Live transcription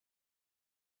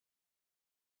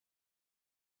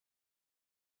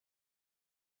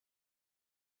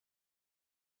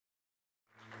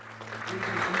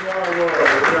our Lord,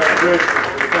 we're very grateful.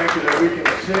 We thank you that we can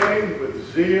sing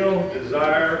with zeal,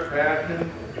 desire,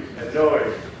 passion, and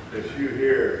knowing that you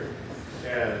hear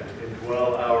and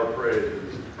indwell our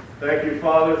praises. Thank you,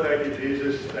 Father. Thank you,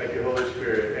 Jesus. Thank you, Holy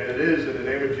Spirit. And it is in the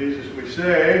name of Jesus we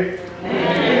say,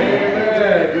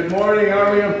 Amen. Good morning,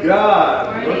 Army of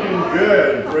God. Looking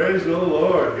good. Praise the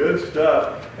Lord. Good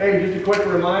stuff. Hey, just a quick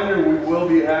reminder, we will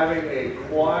be having a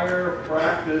choir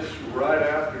practice right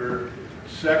after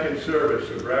second service.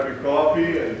 So grab your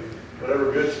coffee and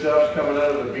whatever good stuff's coming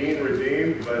out of the Being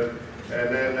Redeemed.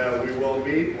 And then we will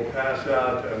meet. We'll pass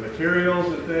out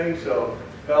materials and things. So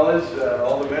fellas,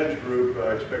 all the men's group,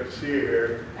 I expect to see you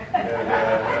here. And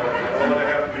I don't want to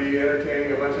have to be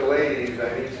entertaining a bunch of ladies.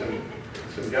 I need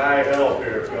some guy help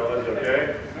here, fellas,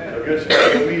 okay? So good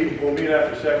stuff. We'll meet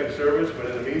after second service, but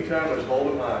in the meantime, let's hold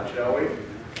them on, shall we?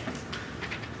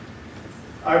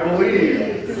 I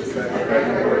believe the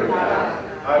second word of God.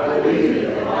 I believe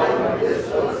in all of this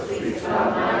book speaks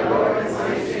about my Lord and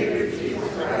my Savior,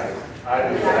 Jesus Christ. I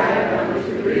desire them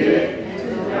to read it and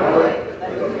to know it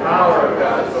with the power of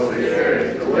God's Holy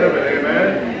Spirit, to live it,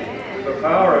 amen? With the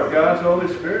power of God's Holy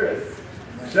Spirit.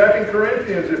 2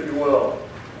 Corinthians, if you will.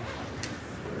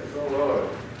 Praise the Lord.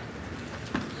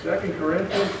 2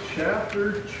 Corinthians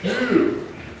chapter 2.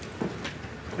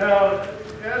 Now,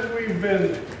 as we've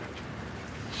been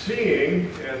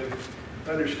seeing and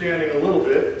understanding a little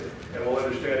bit, and we'll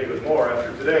understand even more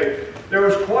after today, there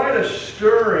was quite a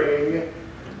stirring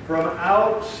from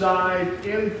outside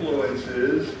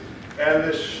influences, and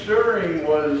this stirring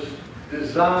was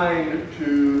designed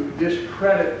to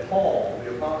discredit Paul,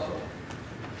 the apostle.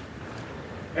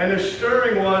 And the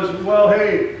stirring was, well,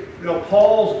 hey,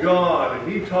 Paul's gone,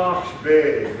 and he talks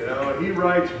big, and he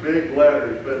writes big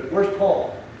letters, but where's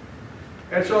Paul?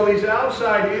 And so these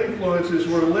outside influences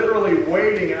were literally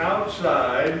waiting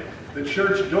outside the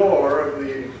church door of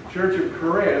the church of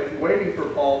Corinth, waiting for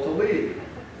Paul to leave,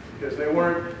 because they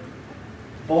weren't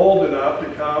bold enough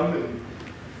to come and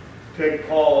take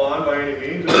Paul on by any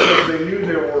means, because they knew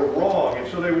they were wrong. And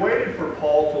so they waited for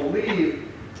Paul to leave.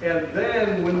 And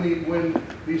then when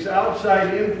these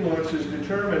outside influences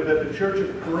determined that the church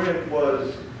of Corinth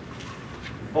was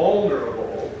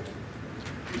vulnerable,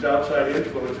 these outside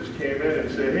influences came in and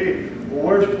said, hey, well,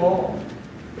 where's Paul?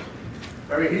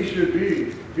 I mean, he should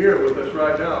be here with us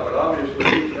right now, but obviously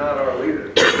he's not our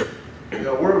leader.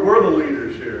 We're the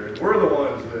leaders here, and we're the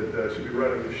ones that should be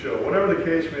running the show, whatever the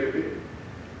case may be.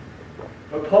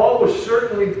 But Paul was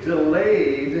certainly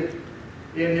delayed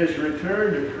in his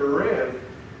return to Corinth.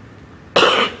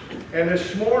 And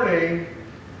this morning,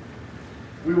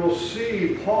 we will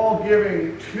see Paul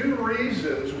giving two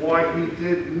reasons why he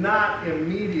did not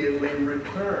immediately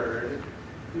return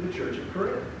to the church of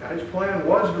Corinth. Now, his plan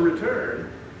was to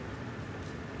return,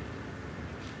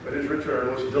 but his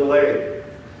return was delayed.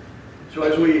 So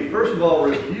as we first of all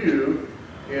review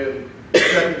in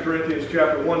 2 Corinthians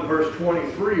chapter 1, verse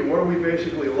 23, where we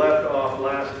basically left off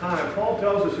last time, Paul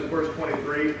tells us in verse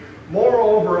 23,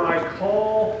 moreover, I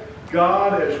call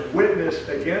God as witness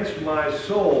against my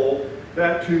soul,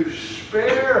 that to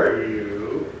spare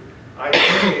you, I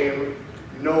came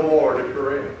no more to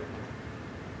Corinth.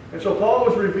 And so Paul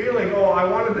was revealing, I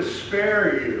wanted to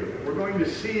spare you. We're going to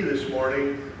see this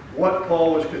morning what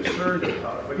Paul was concerned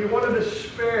about. But he wanted to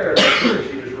spare the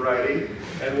church he was writing,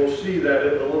 and we'll see that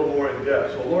a little more in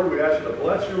depth. So Lord, we ask you to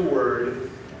bless your word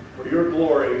for your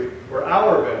glory, for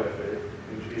our benefit.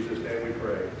 In Jesus' name we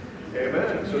pray.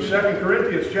 Amen. So 2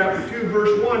 Corinthians chapter 2,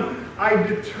 verse 1, I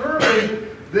determined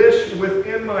this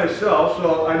within myself,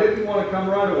 so I didn't want to come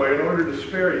right away in order to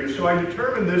spare you. So I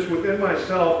determined this within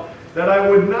myself, that I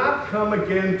would not come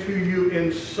again to you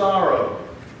in sorrow.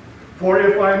 For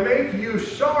if I make you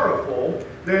sorrowful,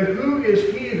 then who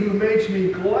is he who makes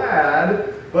me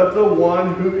glad but the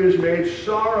one who is made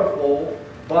sorrowful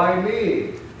by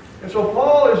me? And so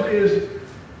Paul is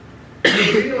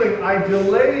revealing, I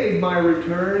delayed my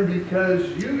return because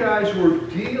you guys were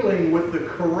dealing with the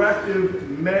corrective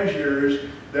measures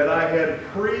that I had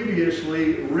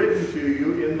previously written to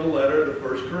you in the letter, the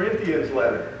 1 Corinthians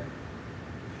letter.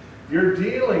 You're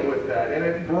dealing with that, and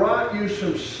it brought you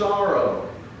some sorrow.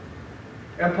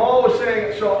 And Paul was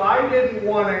saying, so I didn't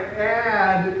want to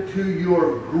add to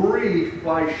your grief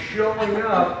by showing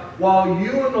up while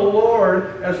you and the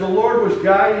Lord, as the Lord was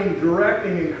guiding,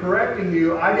 directing, and correcting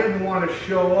you, I didn't want to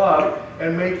show up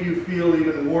and make you feel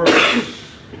even worse.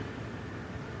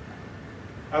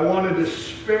 I wanted to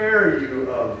spare you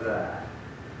of that.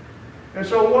 And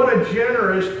so what a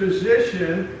generous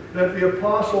position that the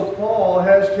Apostle Paul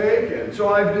has taken.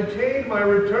 So I've detained my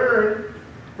return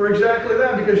for exactly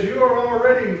that, because you are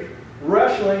already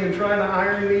wrestling and trying to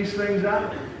iron these things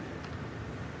out.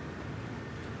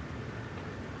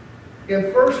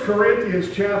 In 1 Corinthians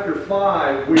chapter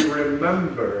 5, we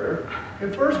remember,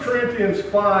 in 1 Corinthians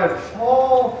 5,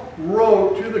 Paul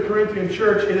wrote to the Corinthian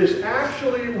church, it is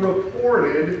actually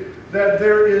reported that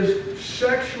there is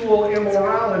sexual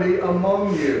immorality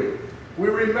among you. We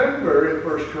remember in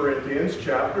 1 Corinthians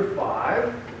chapter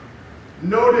 5,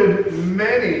 noted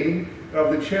many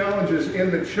of the challenges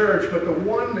in the church, but the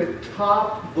one that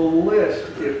topped the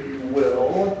list, if you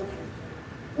will,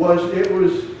 was it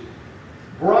was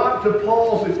brought to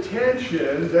Paul's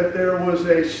attention that there was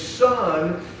a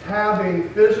son having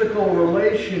physical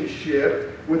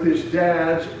relationship with his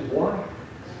dad's wife.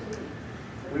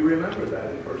 We remember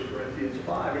that in 1 Corinthians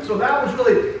 5. And so that was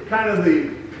really kind of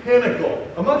the pinnacle,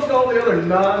 amongst all the other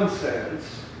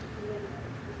nonsense,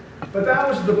 but that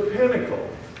was the pinnacle.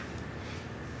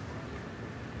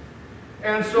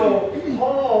 And so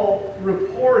Paul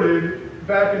reported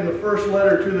back in the first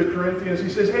letter to the Corinthians, he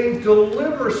says, hey,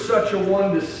 deliver such a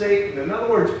one to Satan. In other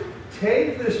words,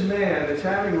 take this man that's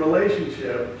having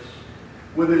relationships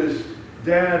with his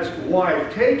dad's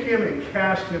wife, take him and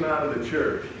cast him out of the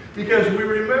church. Because we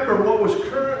remember what was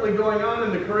currently going on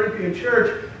in the Corinthian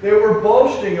church. They were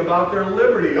boasting about their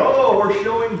liberty. Oh, we're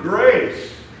showing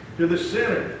grace to the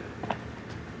sinner.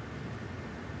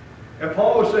 And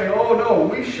Paul was saying, oh no,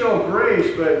 we show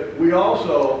grace, but we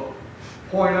also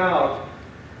point out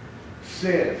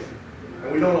sin.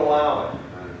 And we don't allow it.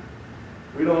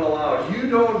 We don't allow it. You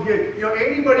don't get,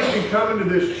 anybody can come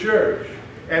into this church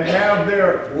and have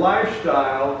their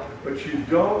lifestyle, but you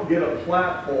don't get a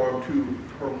platform to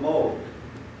promote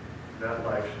that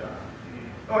lifestyle.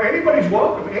 Oh, anybody's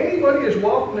welcome. Anybody is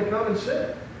welcome to come and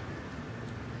sit.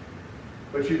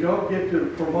 But you don't get to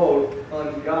promote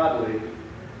ungodly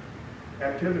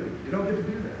activity. You don't get to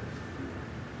do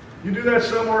that. You do that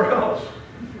somewhere else.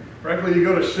 Frankly, you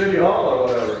go to City Hall or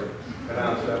whatever,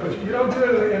 announce that. But you don't do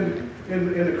it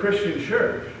in the Christian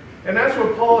church. And that's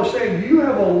what Paul is saying. You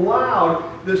have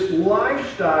allowed this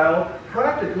lifestyle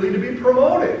practically to be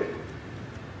promoted.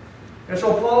 And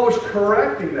so Paul was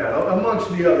correcting that amongst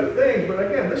the other things.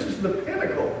 But again, this is the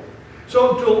pinnacle.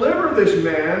 So deliver this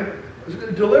man,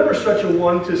 deliver such a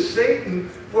one to Satan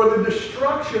for the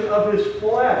destruction of his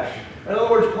flesh. In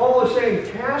other words, Paul is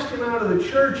saying, cast him out of the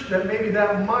church, that maybe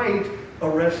that might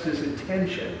arrest his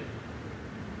attention.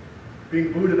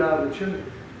 Being booted out of the church.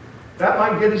 That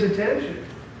might get his attention.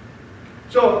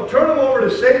 So turn him over to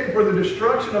Satan for the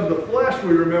destruction of the flesh,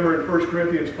 we remember in 1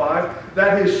 Corinthians 5,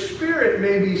 that his spirit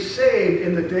may be saved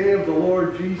in the day of the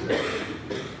Lord Jesus.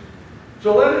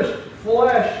 So let his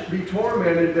flesh be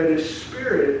tormented, that his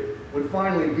spirit would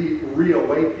finally be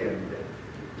reawakened.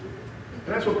 And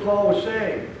that's what Paul was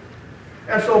saying.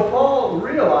 And so Paul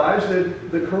realized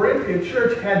that the Corinthian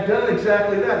church had done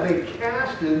exactly that. They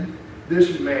casted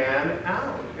this man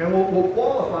out. And we'll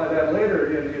qualify that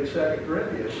later in 2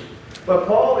 Corinthians. But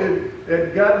Paul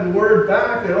had gotten word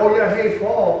back that, oh yeah, hey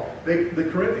Paul, the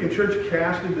Corinthian church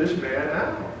casted this man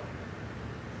out.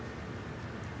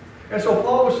 And so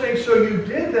Paul was saying, so you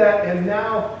did that and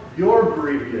now you're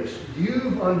grievous.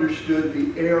 You've understood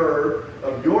the error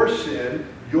of your sin.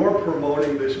 You're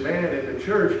promoting this man in the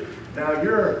church. Now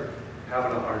you're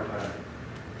having a hard time.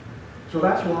 So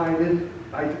that's why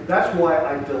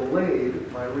I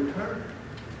delayed my return.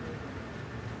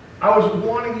 I was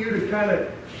wanting you to kind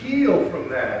of heal from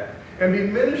that and be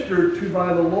ministered to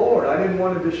by the Lord. I didn't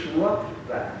want to disrupt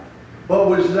that. But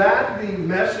was that the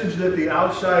message that the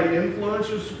outside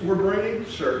influences were bringing?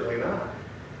 Certainly not.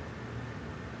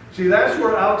 See, that's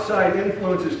where outside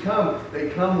influences come. They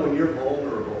come when you're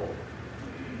vulnerable.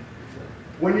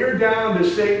 When you're down,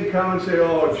 does Satan come and say,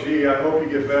 oh, gee, I hope you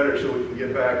get better so we can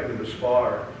get back into the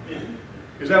spar?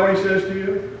 Is that what he says to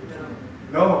you?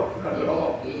 No, not at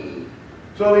all.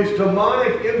 So these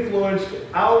demonic influence,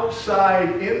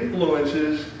 outside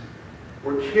influences,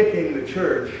 were kicking the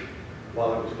church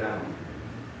while it was down.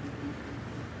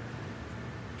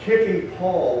 Kicking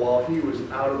Paul while he was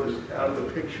out of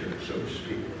the picture, so to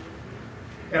speak.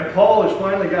 And Paul has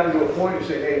finally gotten to a point to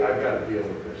say, hey, I've got to deal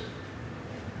with this.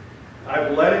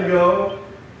 I've let it go.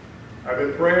 I've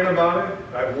been praying about it.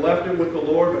 I've left it with the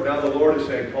Lord, but now the Lord is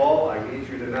saying, Paul, I need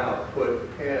you to now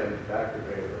put pen back to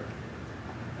paper.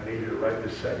 I need you to write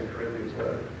this 2 Corinthians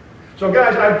letter. So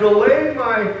guys, I've delayed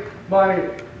my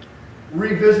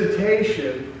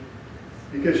revisitation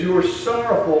because you were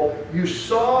sorrowful. You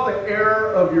saw the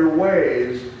error of your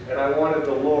ways, and I wanted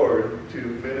the Lord to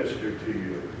minister to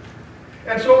you.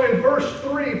 And so in verse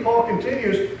 3, Paul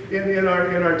continues in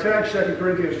our text, 2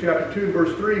 Corinthians chapter 2,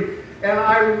 verse 3, and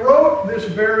I wrote this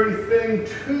very thing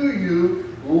to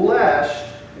you, lest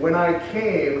when I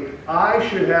came, I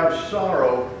should have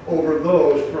sorrow over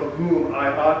those from whom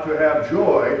I ought to have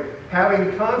joy,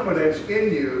 having confidence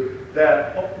in you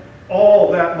that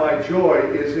all that my joy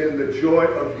is in the joy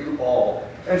of you all.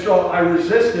 And so I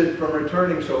resisted from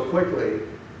returning so quickly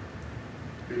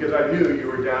because I knew you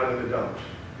were down in the dumps.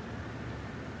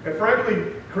 And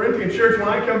frankly, Corinthian church, when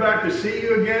I come back to see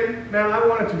you again, man, I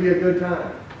want it to be a good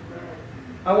time.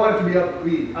 I want it to be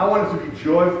upbeat. I want it to be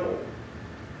joyful.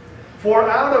 For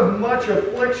out of much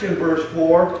affliction, verse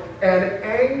 4, and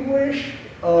anguish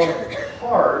of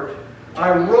heart,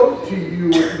 I wrote to you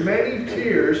with many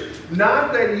tears,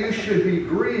 not that you should be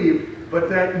grieved, but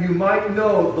that you might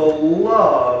know the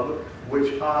love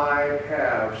which I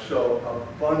have so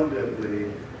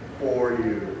abundantly for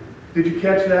you. Did you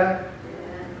catch that?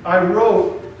 I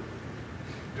wrote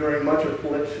during much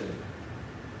affliction.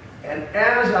 And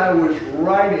as I was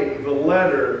writing the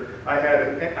letter, I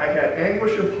had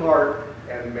anguish of heart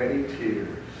and many tears.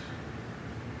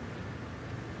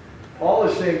 Paul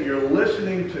is saying you're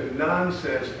listening to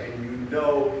nonsense and you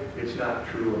know it's not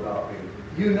true about me.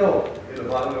 You know in the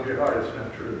bottom of your heart it's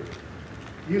not true.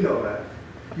 You know that.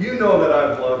 You know that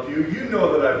I've loved you. You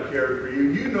know that I've cared for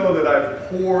you. You know that I've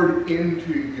poured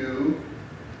into you.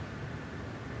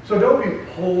 So don't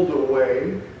be pulled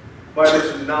away by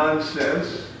this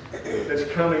nonsense that's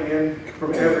coming in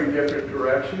from every different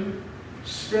direction.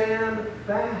 Stand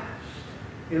fast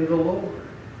in the Lord,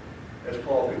 as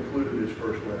Paul concluded his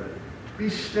first letter. Be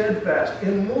steadfast,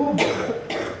 immovable.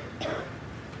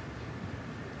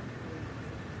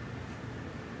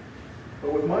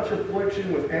 But with much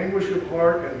affliction, with anguish of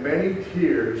heart, and many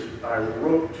tears, I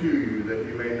wrote to you that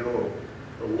you may know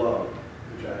the love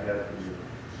which I have for you.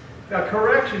 Now,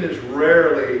 correction is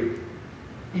rarely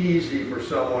easy for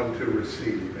someone to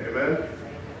receive. Amen?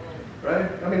 Right?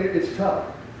 I mean, it's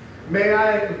tough. May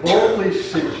I boldly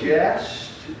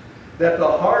suggest that the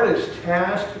hardest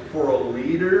task for a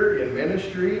leader in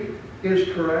ministry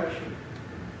is correction.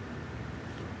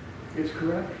 It's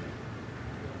correction.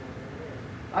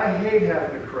 I hate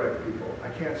having to correct people. I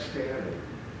can't stand it.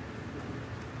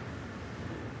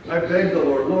 I beg the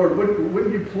Lord, Lord,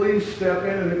 wouldn't you please step in?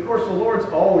 And of course, the Lord's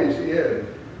always in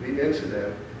the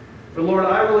incident. But Lord,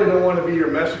 I really don't want to be your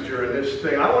messenger in this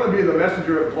thing. I want to be the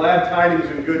messenger of glad tidings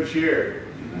and good cheer.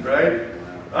 Right?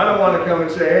 I don't want to come and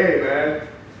say, hey, man,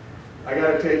 I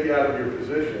got to take you out of your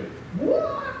position.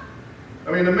 What?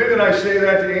 I mean, the minute I say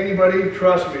that to anybody,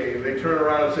 trust me, they turn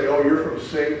around and say, oh, you're from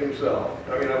Satan himself.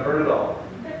 I mean, I've heard it all.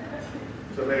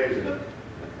 It's amazing.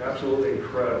 Absolutely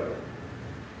incredible.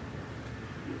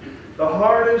 The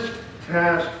hardest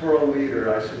task for a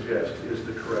leader, I suggest, is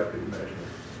the corrective measure.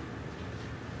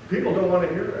 People don't want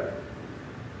to hear that.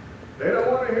 They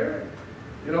don't want to hear it.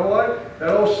 You know what?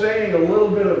 That old saying, a little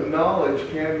bit of knowledge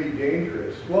can be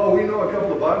dangerous. Well, we know a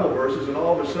couple of Bible verses, and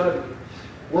all of a sudden,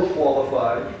 we're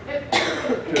qualified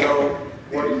to know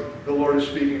what the Lord is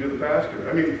speaking to the pastor.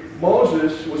 I mean,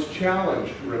 Moses was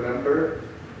challenged, remember?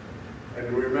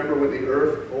 And we remember when the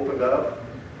earth opened up,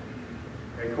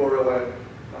 and Korah went,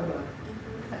 bye-bye.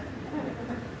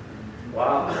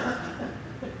 Wow.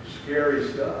 Scary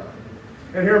stuff.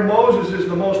 And here Moses is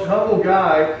the most humble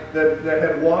guy that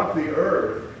had walked the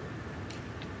earth.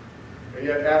 And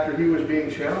yet after he was being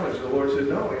challenged, the Lord said,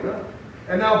 no, enough.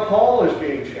 And now Paul is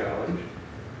being challenged.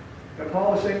 And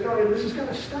Paul is saying, no, this is going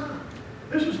to stop.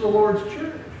 This is the Lord's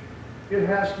church. It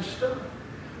has to stop.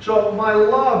 So my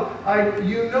love,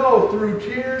 you know, through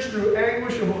tears, through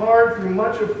anguish of heart, through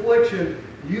much affliction,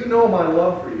 you know my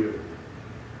love for you.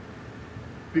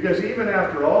 Because even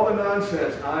after all the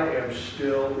nonsense, I am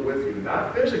still with you.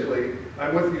 Not physically,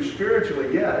 I'm with you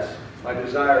spiritually, yes. My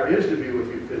desire is to be with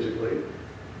you physically.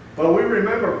 But we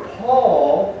remember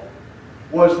Paul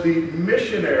was the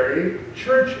missionary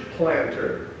church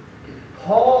planter.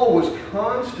 Paul was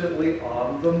constantly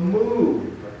on the move.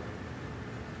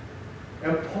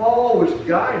 And Paul was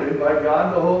guided by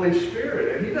God the Holy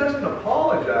Spirit. And he doesn't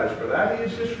apologize for that. He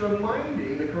is just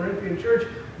reminding the Corinthian church,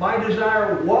 my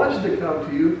desire was to come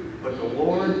to you, but the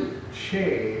Lord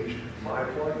changed my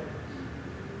plans.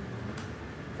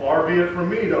 Far be it from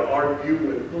me to argue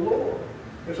with the Lord.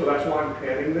 And so that's why I'm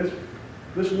penning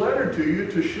this letter to you,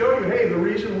 to show you, hey, the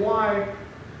reason why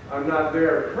I'm not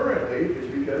there currently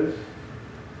is because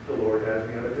the Lord has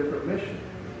me on a different mission.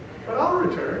 But I'll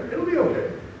return. It'll be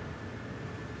okay.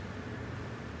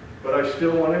 But I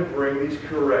still want to bring these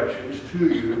corrections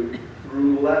to you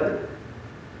through letter.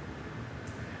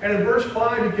 And in verse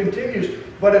 5 he continues,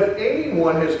 but if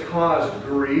anyone has caused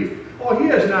grief, oh, he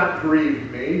has not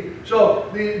grieved me. So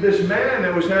this man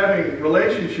that was having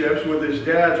relationships with his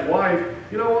dad's wife,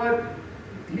 you know what?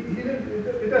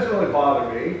 It doesn't really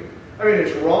bother me. I mean,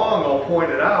 it's wrong, I'll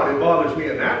point it out. It bothers me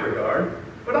in that regard.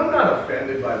 But I'm not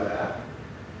offended by that.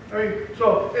 I mean,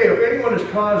 so, hey, if anyone has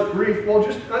caused grief, well,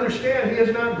 just understand he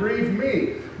has not grieved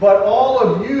me. But all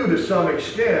of you, to some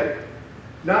extent,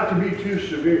 not to be too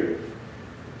severe.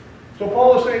 So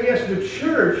Paul is saying, yes, the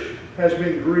church has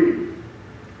been grieved.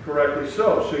 Correctly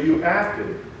so. So you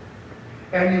acted.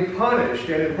 And you punished.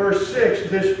 And in verse 6,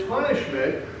 this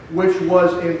punishment, which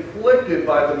was inflicted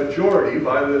by the majority,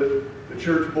 by the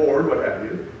church board, what have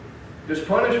you, this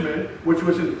punishment, which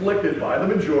was inflicted by the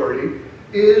majority,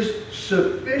 is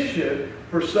sufficient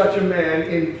for such a man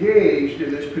engaged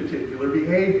in this particular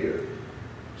behavior.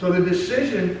 So the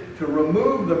decision to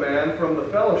remove the man from the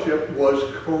fellowship was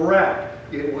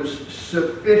correct. It was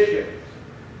sufficient.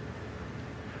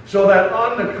 So that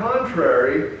on the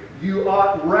contrary, you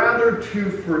ought rather to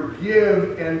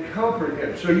forgive and comfort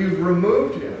him. So you've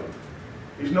removed him.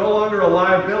 He's no longer a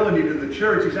liability to the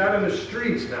church. He's out in the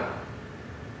streets now.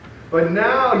 But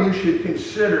now you should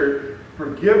consider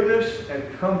forgiveness and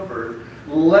comfort,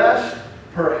 lest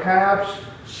perhaps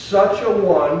such a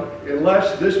one,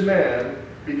 unless this man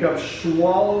becomes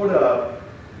swallowed up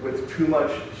with too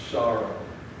much sorrow.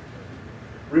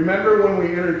 Remember when we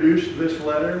introduced this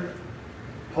letter?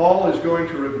 Paul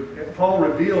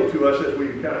revealed to us, as we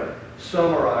kind of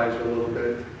summarize a little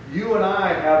bit, you and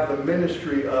I have the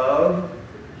ministry of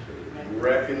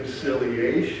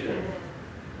reconciliation,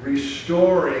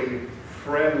 restoring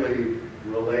friendly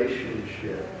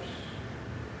relationships.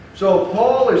 So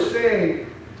Paul is saying,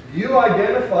 you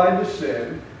identified the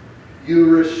sin, you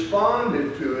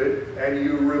responded to it, and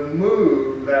you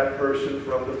removed that person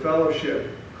from the fellowship.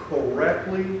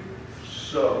 Correctly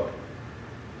so.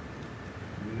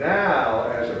 Now,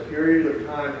 as a period of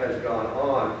time has gone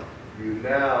on, you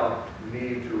now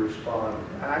need to respond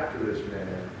back to this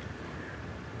man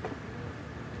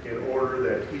in order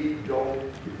that he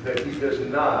does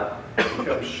not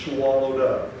become swallowed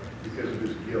up because of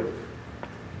his guilt.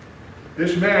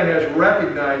 This man has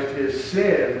recognized his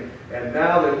sin, and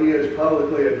now that he has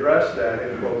publicly addressed that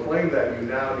and proclaimed that, you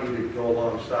now need to go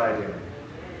alongside him.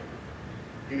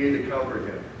 You need to comfort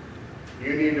him.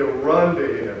 You need to run to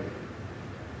him.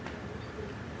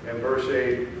 And verse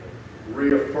 8,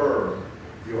 reaffirm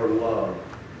your love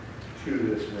to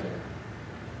this man.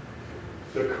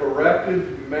 The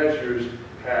corrective measures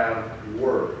have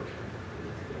worked.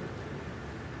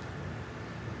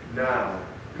 Now,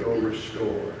 go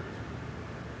restore.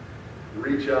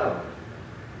 Reach out.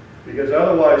 Because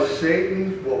otherwise,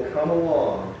 Satan will come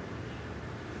along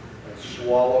and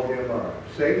swallow him up.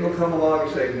 Satan will come along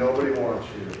and say, nobody wants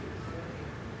you.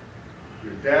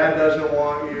 Your dad doesn't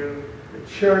want you. The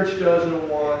church doesn't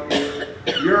want you.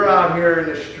 You're out here in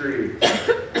the street.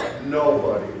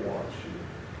 Nobody wants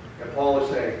you. And Paul is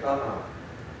saying,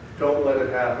 don't let it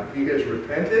happen. He has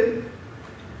repented.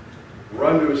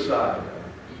 Run to his side.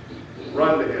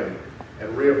 Run to him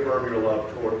and reaffirm your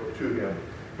love to him.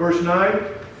 Verse 9,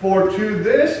 for to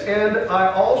this end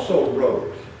I also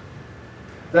wrote,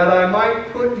 that I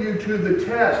might put you to the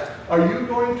test. Are you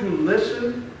going to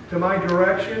listen to my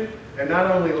direction? And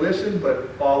not only listen, but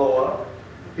follow up.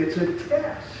 It's a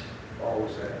test, Paul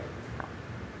was saying.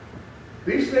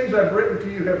 These things I've written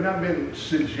to you have not been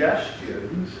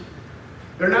suggestions.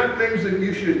 They're not things that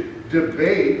you should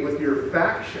debate with your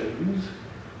factions.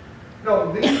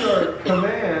 No, these are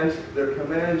commands. They're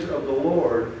commands of the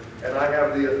Lord. And I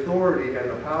have the authority and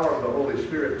the power of the Holy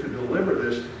Spirit to deliver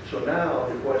this. So now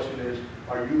the question is,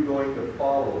 are you going to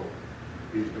follow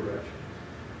these directions?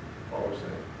 Paul was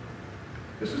saying.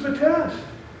 This is a test.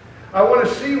 I want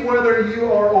to see whether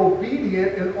you are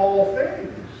obedient in all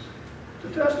things.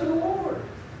 It's a test of the Lord.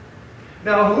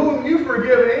 Now, whom you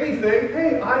forgive anything,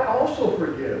 hey, I also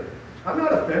forgive. I'm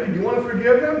not offended. You want to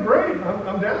forgive them? Great.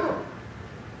 I'm down.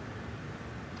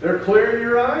 They're clear in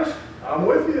your eyes? I'm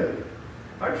with you.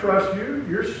 I trust you.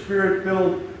 You're a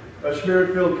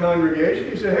spirit-filled congregation.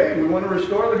 You say, hey, we want to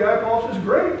restore the guy. Paul says,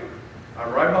 great.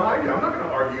 I'm right behind you. I'm not going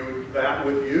to argue that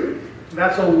with you.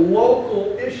 That's a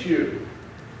local issue.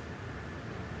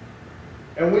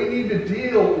 And we need to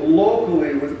deal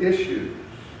locally with issues.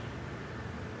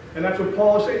 And that's what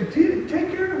Paul is saying.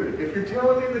 Take care of it. If you're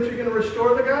telling me that you're going to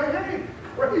restore the guy, hey,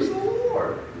 praise the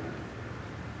Lord.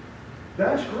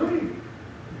 That's great.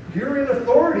 You're in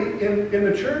authority in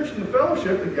the church and the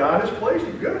fellowship that God has placed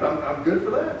you. Good. I'm good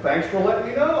for that. Thanks for letting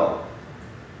me know.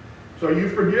 So you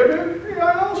forgive him? Hey,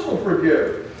 I also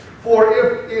forgive. For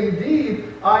if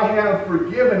indeed I have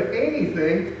forgiven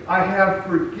anything, I have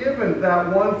forgiven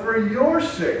that one for your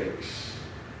sakes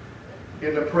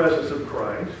in the presence of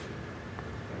Christ.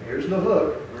 And here's the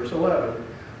hook, verse 11.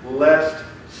 Lest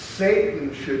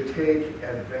Satan should take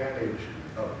advantage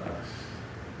of us.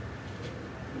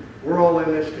 We're all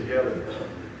in this together.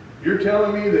 You're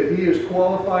telling me that he is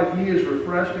qualified, he has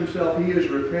refreshed himself, he has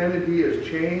repented, he has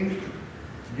changed.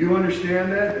 You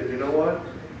understand that? And you know what?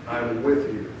 I'm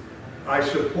with you. I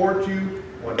support you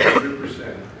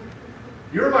 100%.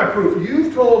 You're my proof.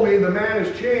 You've told me the man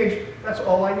has changed. That's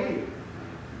all I need.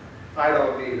 I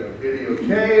don't need a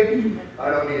videotape. I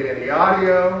don't need any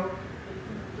audio.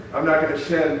 I'm not going to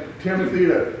send Timothy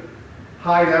to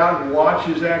hide out and watch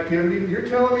his activity. You're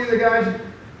telling me the guy's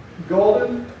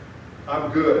golden?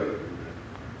 I'm good.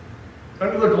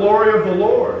 Under the glory of the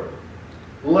Lord,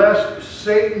 lest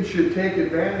Satan should take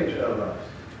advantage of us.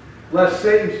 Lest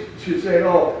Satan should say,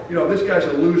 oh, you know, this guy's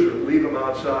a loser, leave him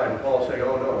outside. And Paul's saying,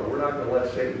 oh no, we're not going to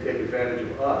let Satan take advantage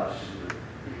of us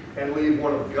and leave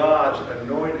one of God's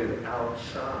anointed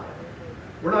outside.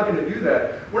 We're not going to do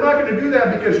that. We're not going to do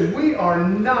that because we are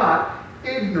not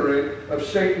ignorant of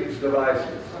Satan's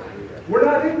devices. We're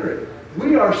not ignorant.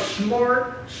 We are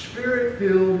smart,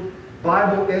 spirit-filled,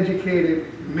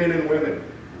 Bible-educated men and women.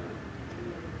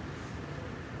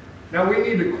 Now we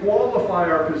need to qualify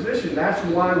our position. That's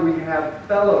why we have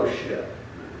fellowship.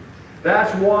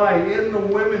 That's why in the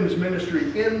women's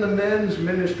ministry, in the men's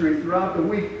ministry throughout the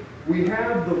week, we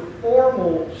have the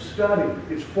formal study.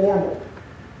 It's formal.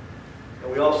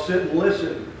 And we all sit and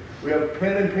listen. We have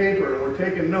pen and paper, and we're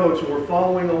taking notes, and we're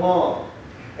following along.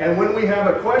 And when we have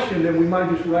a question, then we might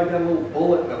just write down a little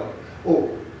bullet note.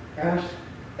 Oh, ask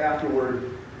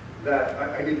afterward that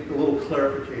I need a little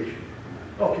clarification.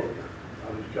 Okay,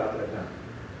 I'll just jot that down.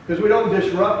 Because we don't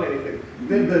disrupt anything.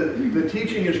 The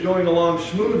teaching is going along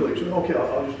smoothly. So, okay,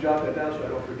 I'll just jot that down so I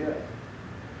don't forget.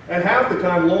 And half the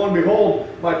time, lo and behold,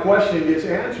 my question gets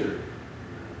answered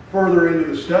further into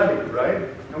the study, right?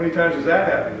 How many times has that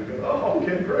happened? We go, oh,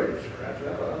 okay, great. Scratch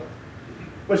that out.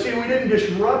 But see, we didn't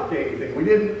disrupt anything. We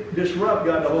didn't disrupt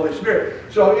God and the Holy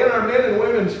Spirit. So in our men and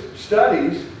women's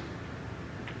studies,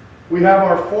 we have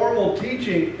our formal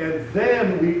teaching, and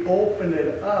then we open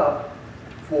it up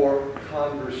for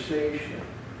conversation,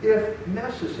 if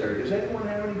necessary. Does anyone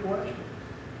have any questions?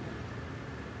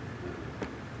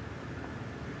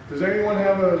 Does anyone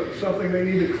have something they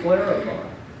need to clarify?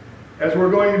 As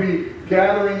we're going to be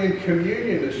gathering in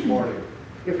communion this morning,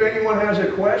 if anyone has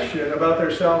a question about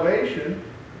their salvation,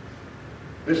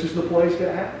 this is the place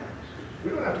to ask.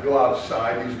 We don't have to go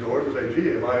outside these doors and say,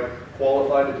 gee, am I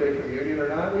qualified to take communion or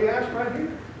not? We ask right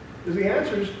here. Because the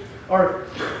answers are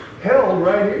held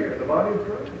right here in the body of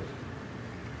Christ.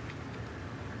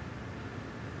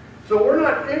 So we're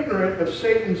not ignorant of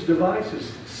Satan's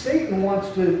devices. Satan wants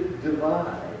to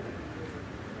divide.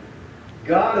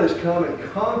 God has come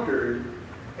and conquered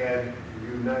and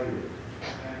united.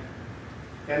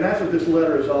 And that's what this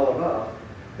letter is all about.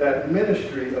 That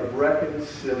ministry of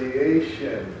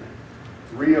reconciliation.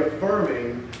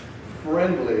 Reaffirming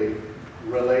friendly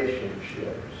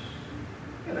relationships.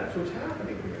 And that's what's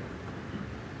happening here.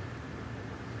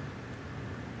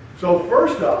 So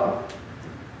first off,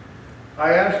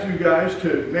 I asked you guys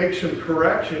to make some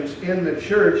corrections in the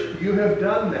church. You have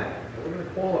done that. And we're going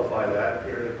to qualify that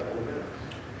here in a couple of minutes.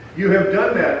 You have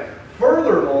done that.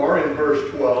 Furthermore, in verse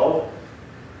 12,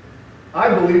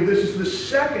 I believe this is the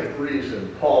second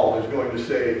reason Paul is going to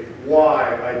say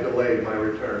why I delayed my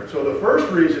return. So the first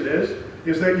reason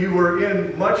is that you were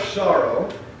in much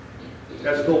sorrow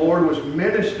as the Lord was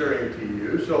ministering to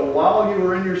you. So while you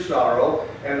were in your sorrow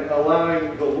and I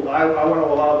want to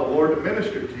allow the Lord to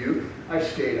minister to you, I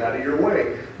stayed out of your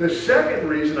way. The second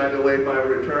reason I delayed my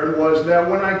return was that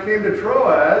when I came to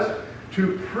Troas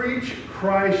to preach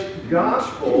Christ's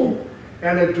gospel,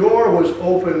 and a door was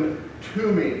opened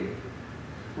to me.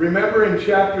 Remember in 1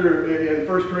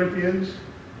 Corinthians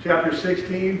chapter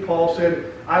 16, Paul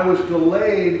said, I was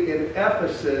delayed in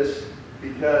Ephesus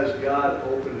because God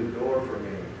opened a door for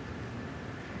me.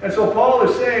 And so Paul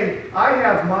is saying, I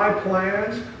have my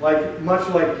plans, much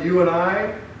like you and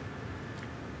I,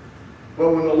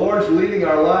 but when the Lord's leading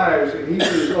our lives and he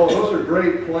says, oh, those are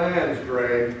great plans,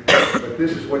 Greg, but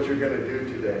this is what you're going to do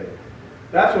today.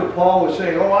 That's what Paul was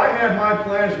saying. Oh, I had my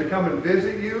plans to come and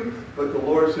visit you, but the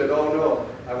Lord said, oh no,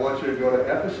 I want you to go to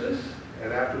Ephesus,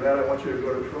 and after that I want you to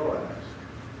go to Troas.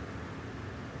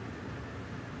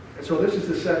 And so this is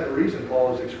the second reason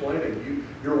Paul is explaining.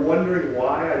 You're wondering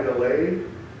why I delayed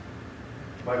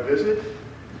my visit?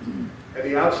 And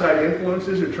the outside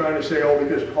influences are trying to say, oh,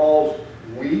 because Paul's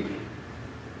weak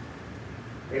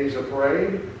and he's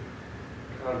afraid?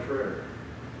 Contrary.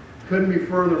 Couldn't be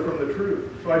further from the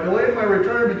truth. So I delayed my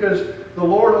return because the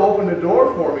Lord opened a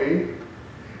door for me,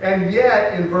 and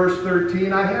yet, in verse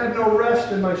 13, I had no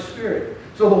rest in my spirit.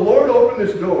 So the Lord opened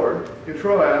this door in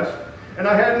Troas, and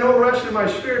I had no rest in my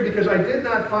spirit because I did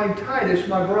not find Titus,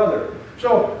 my brother.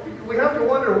 So we have to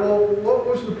wonder, well, what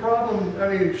was the problem? I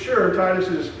mean, sure, Titus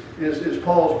is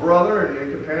Paul's brother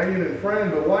and companion and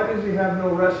friend, but why does he have no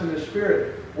rest in his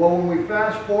spirit? Well, when we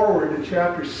fast forward to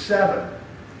chapter 7,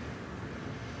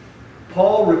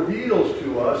 Paul reveals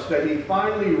to us that he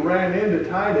finally ran into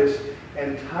Titus,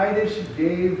 and Titus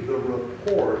gave the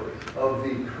report of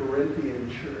the Corinthian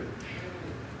church.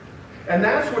 And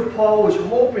that's what Paul was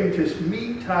hoping to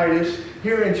meet Titus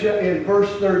here in verse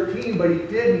 13, but he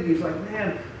didn't. He's like,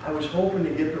 man, I was hoping to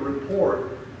get the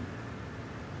report,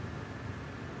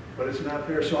 but it's not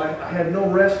there. So I had no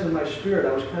rest in my spirit.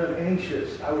 I was kind of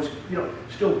anxious. I was,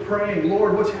 still praying,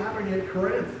 Lord, what's happening at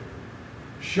Corinth?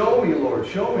 Show me, Lord.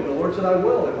 Show me. The Lord said, I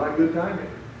will in my good timing.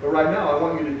 But right now, I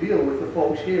want you to deal with the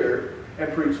folks here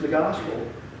and preach the gospel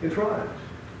in Trials.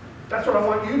 That's what I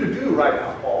want you to do right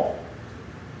now, Paul.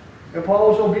 And Paul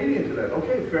was obedient to that.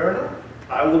 Okay, fair enough.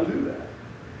 I will do that.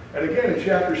 And again, in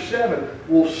chapter 7,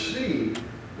 we'll see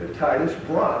that Titus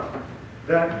brought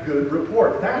that good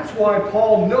report. That's why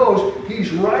Paul knows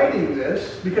he's writing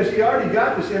this, because he already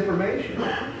got this information.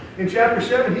 In chapter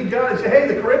 7, he got it and said,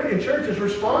 hey, the Corinthian church has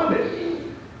responded.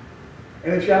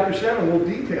 And in chapter 7, we'll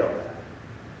detail that.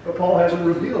 But Paul hasn't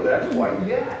revealed that quite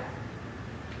yet.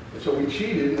 And so we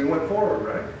cheated and we went forward,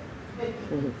 right?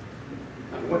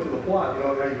 We went to the plot. You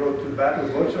know how you go to the back of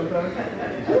the book sometimes?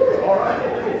 All right.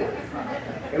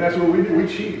 And that's what we do. We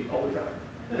cheat all the time.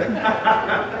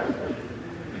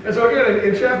 And so again,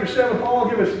 in chapter 7, Paul will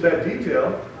give us that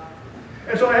detail.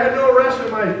 And so I had no rest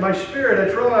in my spirit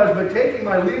at Troas, but taking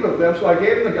my leave of them, so I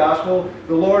gave them the gospel.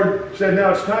 The Lord said,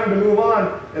 now it's time to move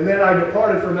on. And then I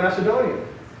departed for Macedonia.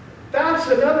 That's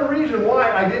another reason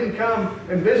why I didn't come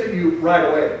and visit you right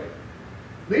away.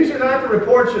 These are not the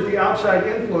reports that the outside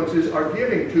influences are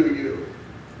giving to you.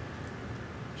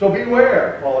 So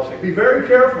beware, Paul is saying. Be very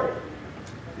careful.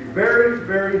 Be very,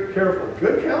 very careful.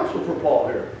 Good counsel for Paul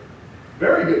here.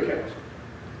 Very good counsel.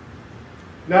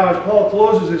 Now, as Paul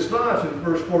closes his thoughts in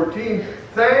verse 14,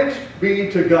 thanks be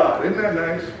to God. Isn't that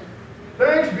nice?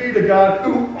 Thanks be to God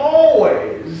who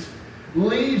always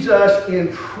leads us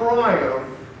in triumph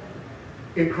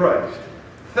in Christ.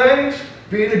 Thanks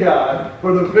be to God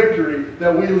for the victory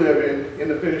that we live in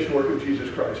the finished work of Jesus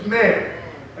Christ. Man,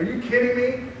 are you kidding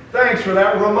me? Thanks for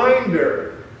that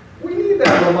reminder. We need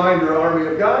that reminder, army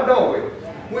of God, don't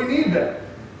we? We need that.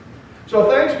 So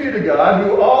thanks be to God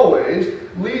who always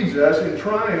leads us in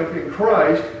triumph in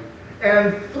Christ,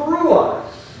 and through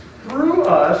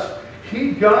us,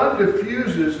 God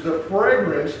diffuses the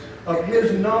fragrance of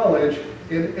His knowledge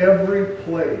in every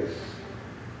place.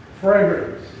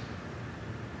 Fragrance.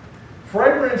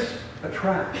 Fragrance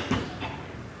attracts.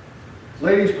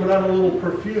 Ladies put on a little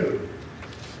perfume.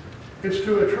 It's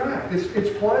to attract. It's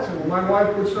pleasant. When my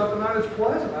wife puts something on, it's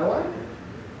pleasant. I like it.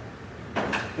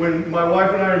 When my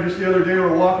wife and I just the other day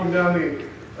were walking down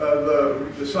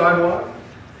the sidewalk,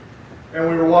 and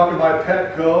we were walking by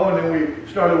Petco, and then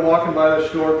we started walking by the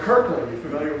store Kirkland. You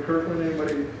familiar with Kirkland?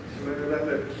 Anybody familiar with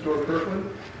that store Kirkland?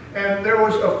 And there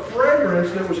was a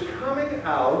fragrance that was coming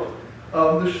out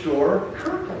of the store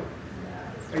Kirkland.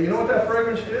 And you know what that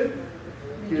fragrance did?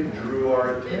 It drew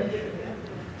our attention.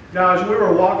 Now, as we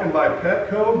were walking by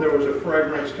Petco, there was a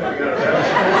fragrance coming out of that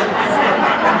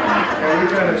store. And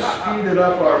we kind of speeded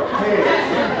up our pace.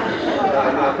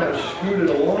 Kind of scooted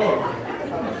along.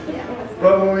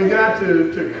 But when we got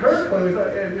to Kirkland, we thought,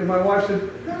 and my wife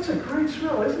said, that's a great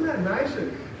smell. Isn't that nice?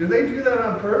 And did they do that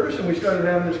on purpose? And we started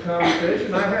having this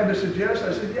conversation. I had to suggest,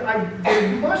 I said, yeah,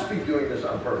 they must be doing this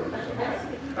on purpose.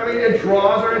 I mean, it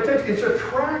draws our attention. It's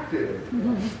attractive.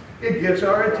 It gets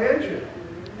our attention.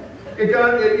 It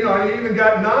even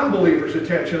got non-believers'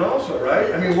 attention also,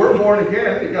 right? I mean, we're born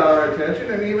again. It got our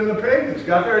attention, and even the pagans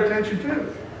got their attention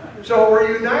too. So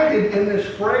we're united in this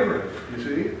fragrance, you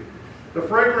see. The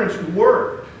fragrance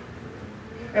worked.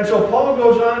 And so Paul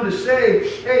goes on to say,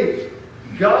 hey,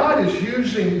 God is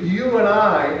using you and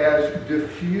I as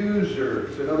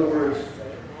diffusers. In other words,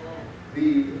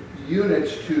 the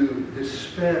units to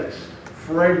dispense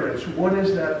fragrance. What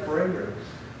is that fragrance?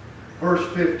 Verse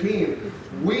 15,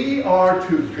 we are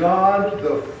to God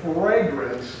the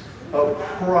fragrance of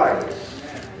Christ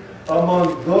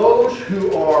among those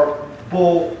who are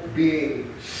both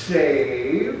being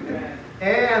saved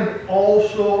and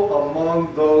also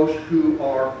among those who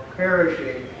are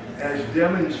perishing, as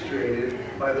demonstrated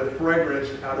by the fragrance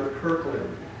out of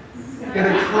Kirkland. It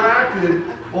attracted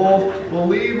both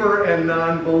believer and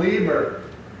non-believer.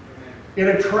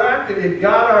 It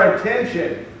got our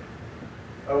attention.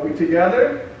 Are we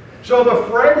together? So the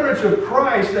fragrance of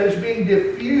Christ that is being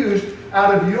diffused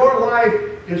out of your life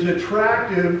is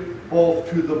attractive both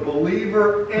to the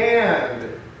believer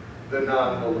and the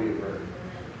non-believer.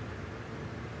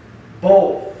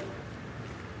 Both.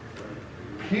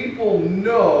 People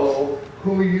know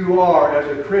who you are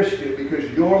as a Christian because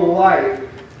your life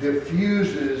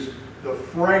diffuses the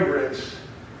fragrance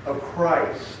of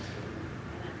Christ.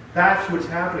 That's what's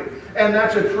happening. And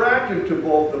that's attractive to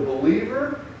both the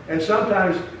believer, and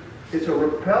sometimes it's a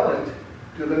repellent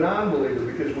to the non-believer,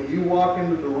 because when you walk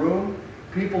into the room,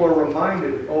 people are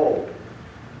reminded, oh,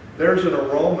 there's an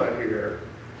aroma here,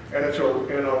 and it's an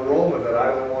aroma that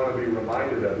I don't want to be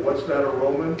reminded of. What's that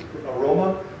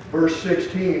aroma? Verse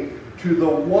 16, to the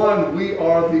one we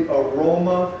are the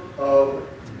aroma of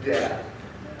death.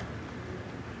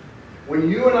 When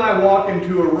you and I walk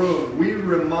into a room, we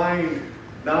remind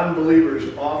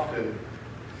non-believers often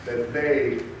that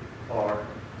they are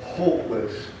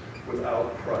hopeless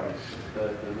without Christ.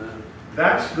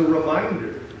 That's the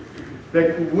reminder.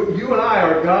 That you and I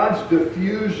are God's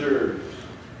diffusers.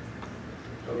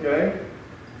 Okay?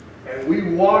 And we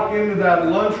walk into that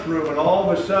lunchroom and all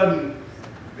of a sudden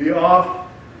the off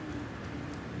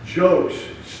jokes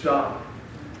stop.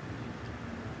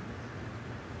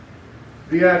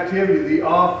 The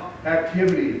off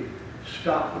activity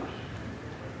stops.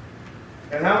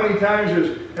 And how many times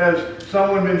has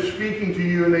someone been speaking to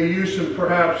you and they use some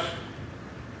perhaps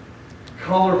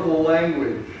colorful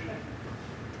language?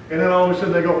 And then all of a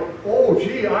sudden they go, oh,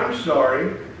 gee, I'm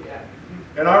sorry.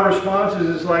 And our response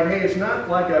is like, hey, it's not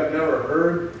like I've never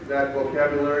heard that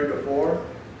vocabulary before.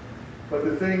 But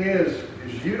the thing is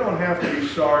you don't have to be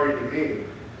sorry to me.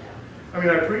 I mean,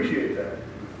 I appreciate that.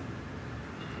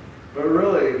 But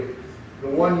really, the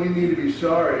one you need to be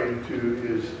sorry to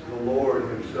is the Lord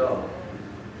Himself.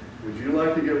 Would you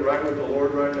like to get right with the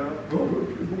Lord right now?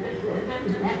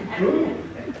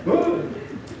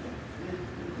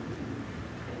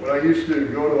 When I used to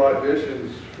go to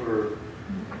auditions for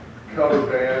cover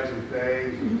bands and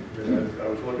things, and I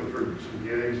was looking for some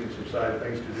gigs and some side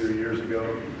things to do years ago,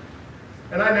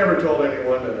 and I never told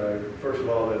anyone that first of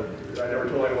all, that I never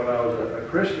told anyone I was a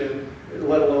Christian,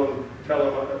 let alone tell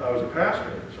them I was a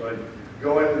pastor. So I'd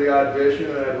go into the audition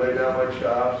and I'd lay down my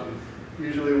chops, and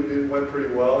usually it went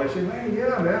pretty well. They said, hey,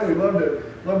 yeah, man, we'd love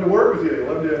to work with you. We'd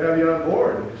love to have you on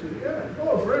board. And I said, yeah,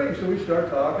 oh, great. So we start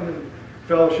talking and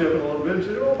fellowshipping a little bit and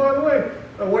said, oh, by the way,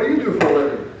 what do you do for a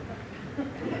living?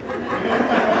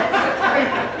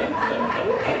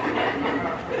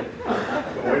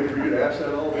 I'm waiting for you to ask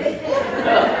that all day.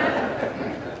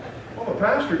 I'm a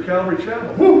pastor at Calvary Chapel.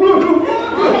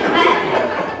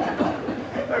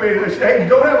 I mean, hey,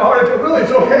 don't have a heart attack. Really,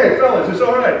 it's okay, fellas. It's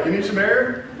all right. You need some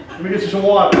air? Let me get you some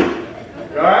water.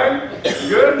 All right? You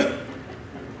good?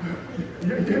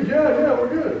 Yeah, we're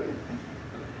good.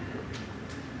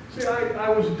 See, I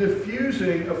was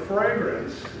diffusing a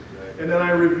fragrance, and then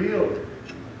I revealed it.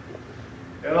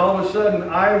 And all of a sudden,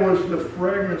 I was the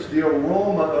fragrance, the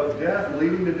aroma of death,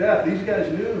 leading to death. These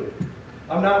guys knew.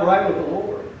 I'm not right with the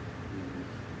Lord.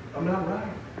 I'm not right.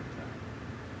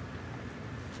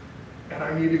 And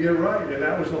I need to get right. And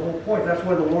that was the whole point. That's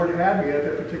why the Lord had me at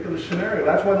that particular scenario.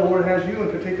 That's why the Lord has you in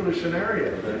particular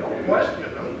scenarios. Don't question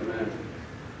it.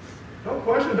 Don't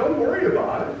question it. Don't worry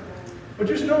about it. But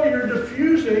just know you're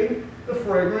diffusing the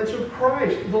fragrance of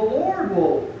Christ. The Lord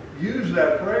will use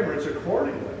that fragrance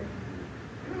accordingly.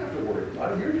 You don't have to worry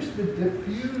about it. You're just the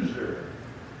diffuser.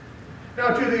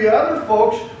 Now, to the other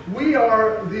folks, we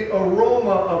are the aroma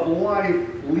of life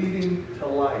leading to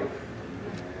life.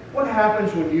 What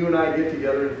happens when you and I get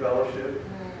together in fellowship?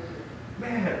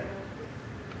 Man,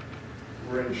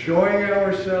 we're enjoying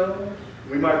ourselves.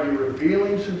 We might be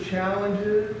revealing some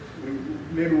challenges.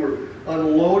 Maybe we're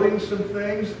unloading some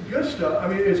things. Good stuff. I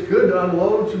mean, it's good to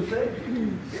unload some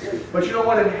things. But you know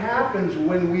what? It happens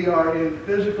when we are in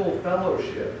physical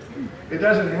fellowship. It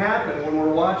doesn't happen when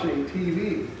we're watching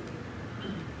TV.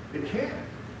 It can't.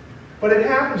 But it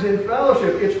happens in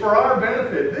fellowship. It's for our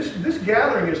benefit. This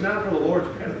gathering is not for the Lord's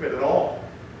benefit at all.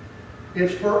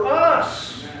 It's for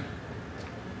us.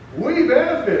 We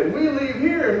benefit. We leave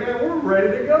here, and man, we're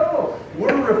ready to go.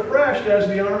 We're refreshed as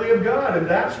the army of God, and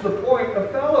that's the point of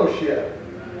fellowship.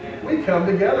 We come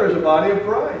together as a body of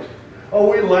Christ. Oh,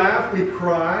 we laugh, we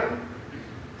cry,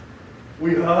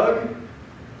 we hug,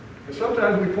 and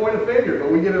sometimes we point a finger, but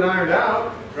we get it ironed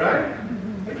out, right?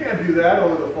 We can't do that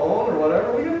over the phone or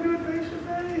whatever. We got to do it face to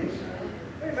face.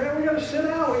 Hey, man, we got to sit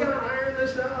down. We got to iron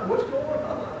this out. What's going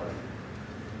on?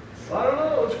 I don't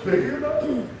know. Let's figure it out.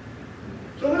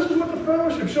 So this is what the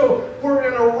fellowship. So we're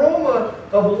an aroma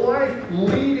of life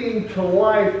leading to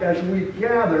life as we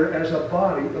gather as a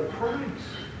body of Christ.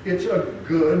 It's a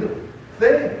good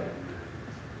thing.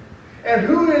 And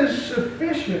who is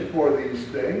sufficient for these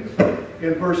things?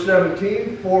 In verse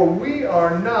 17, for we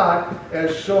are not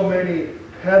as so many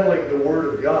peddling the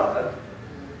Word of God,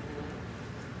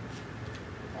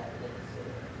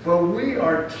 but we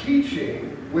are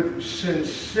teaching with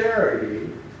sincerity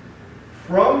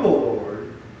from the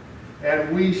Lord,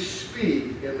 and we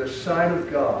speak in the sight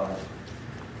of God,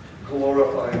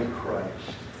 glorifying Christ.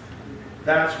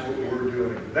 That's what we're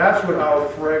doing. That's what our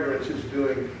fragrance is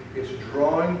doing. It's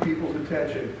drawing people's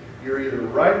attention. You're either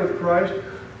right with Christ,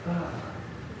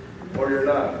 or you're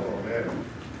not. Oh man,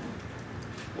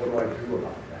 what do I do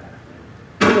about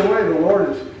that? Either way, the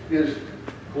Lord is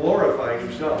glorifying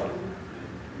Himself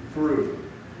through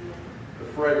the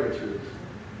fragrances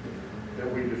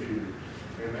that we diffuse.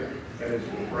 Amen? And it's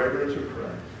the fragrance of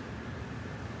Christ.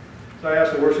 So I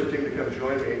ask the worship team to come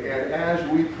join me. And as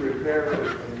we prepare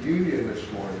for communion this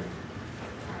morning,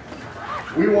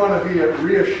 we want to be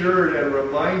reassured and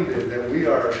reminded that we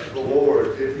are the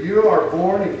Lord's. If you are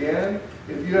born again,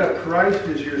 if you have Christ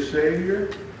as your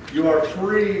Savior, you are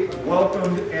free,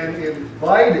 welcomed, and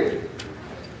invited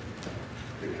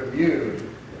to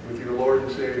commune with your Lord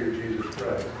and Savior, Jesus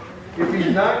Christ. If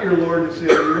He's not your Lord and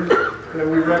Savior, then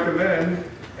we recommend,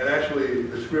 and actually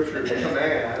the Scripture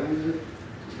commands,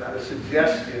 it's not a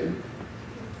suggestion,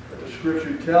 but the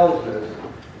Scripture tells us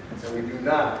that we do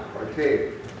not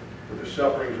partake of the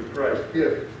sufferings of Christ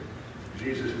if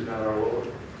Jesus is not our Lord.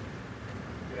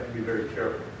 We have to be very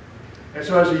careful. And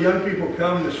so as the young people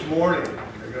come this morning,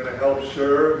 they're going to help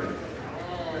serve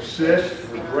and assist.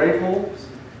 We're grateful.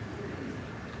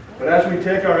 But as we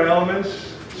take our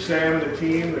elements, Sam and the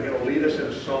team are going to lead us in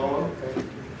a song.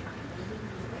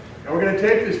 And we're going to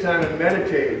take this time and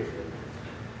meditate.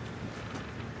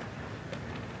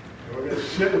 And we're going to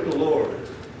sit with the Lord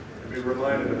and be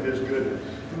reminded of His goodness.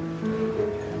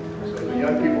 So the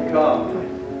young people come.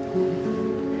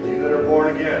 And you that are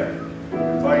born again, I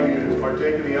invite you to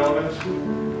partake of the elements.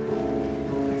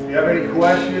 If you have any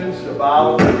questions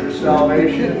about your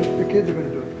salvation, The kids are going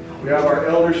to do it. we have our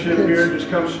eldership here. Just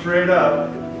come straight up.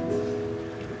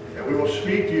 And we will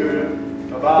speak to you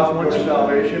about your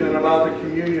salvation and about the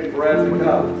communion bread to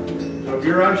come. So if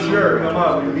you're unsure, come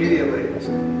up immediately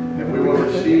and we will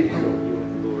receive you.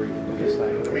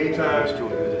 In the meantime,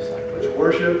 let's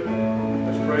worship.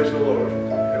 Let's praise the Lord.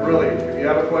 And really, if you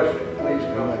have a question, please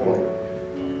come forward.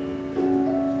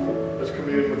 Let's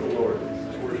commune with the Lord.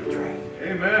 Let's worship.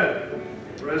 Amen.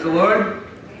 Praise the Lord.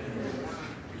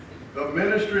 The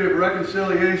ministry of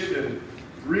reconciliation,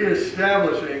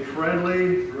 reestablishing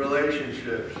friendly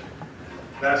relationships.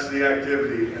 That's the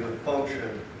activity and the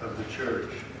function of the church.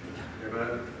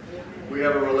 Amen. We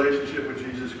have a relationship with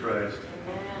Jesus Christ,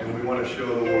 and we want to show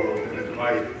the world and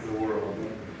invite the world.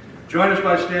 Join us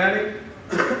by standing.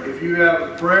 If you have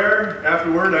a prayer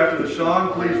afterward, after the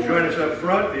song, please join us up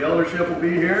front. The eldership will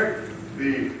be here.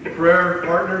 The prayer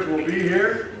partners will be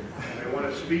here. They want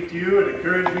to speak to you and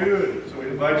encourage you, and so we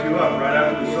invite you up right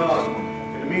after the song.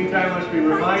 In the meantime, let's be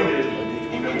reminded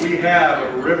that we have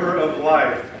a river of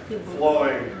life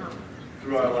flowing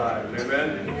through our lives.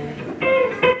 Amen?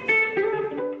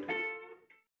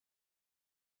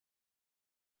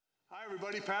 Hi,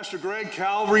 everybody. Pastor Greg,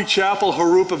 Calvary Chapel,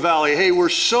 Jurupa Valley. Hey, we're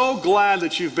so glad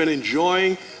that you've been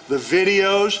enjoying the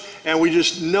videos, and we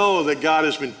just know that God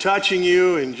has been touching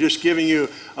you and just giving you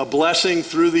a blessing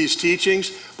through these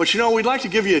teachings. But you know, we'd like to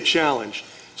give you a challenge.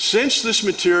 Since this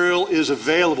material is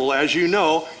available, as you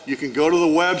know, you can go to the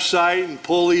website and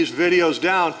pull these videos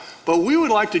down, but we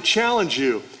would like to challenge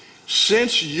you.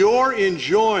 Since you're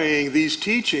enjoying these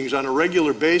teachings on a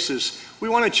regular basis, we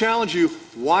want to challenge you,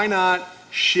 why not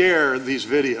share these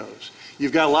videos?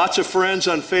 You've got lots of friends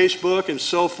on Facebook and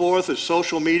so forth, and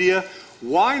social media.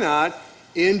 Why not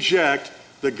inject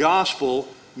the gospel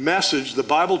message, the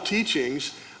Bible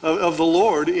teachings of the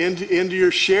Lord into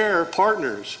your share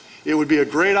partners? It would be a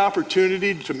great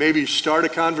opportunity to maybe start a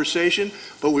conversation,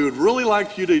 but we would really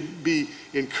like you to be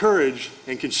encouraged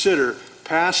and consider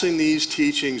passing these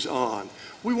teachings on.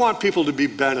 We want people to be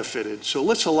benefited, so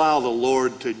let's allow the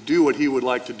Lord to do what He would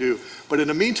like to do. But in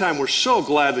the meantime, we're so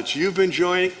glad that you've been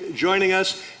joining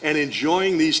us and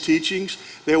enjoying these teachings.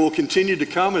 They will continue to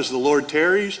come as the Lord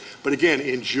tarries. But again,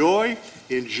 enjoy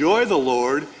the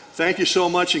Lord. Thank you so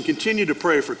much, and continue to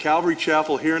pray for Calvary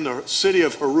Chapel here in the city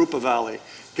of Jurupa Valley.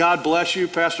 God bless you,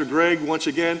 Pastor Greg, once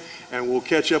again, and we'll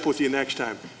catch up with you next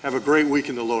time. Have a great week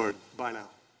in the Lord. Bye now.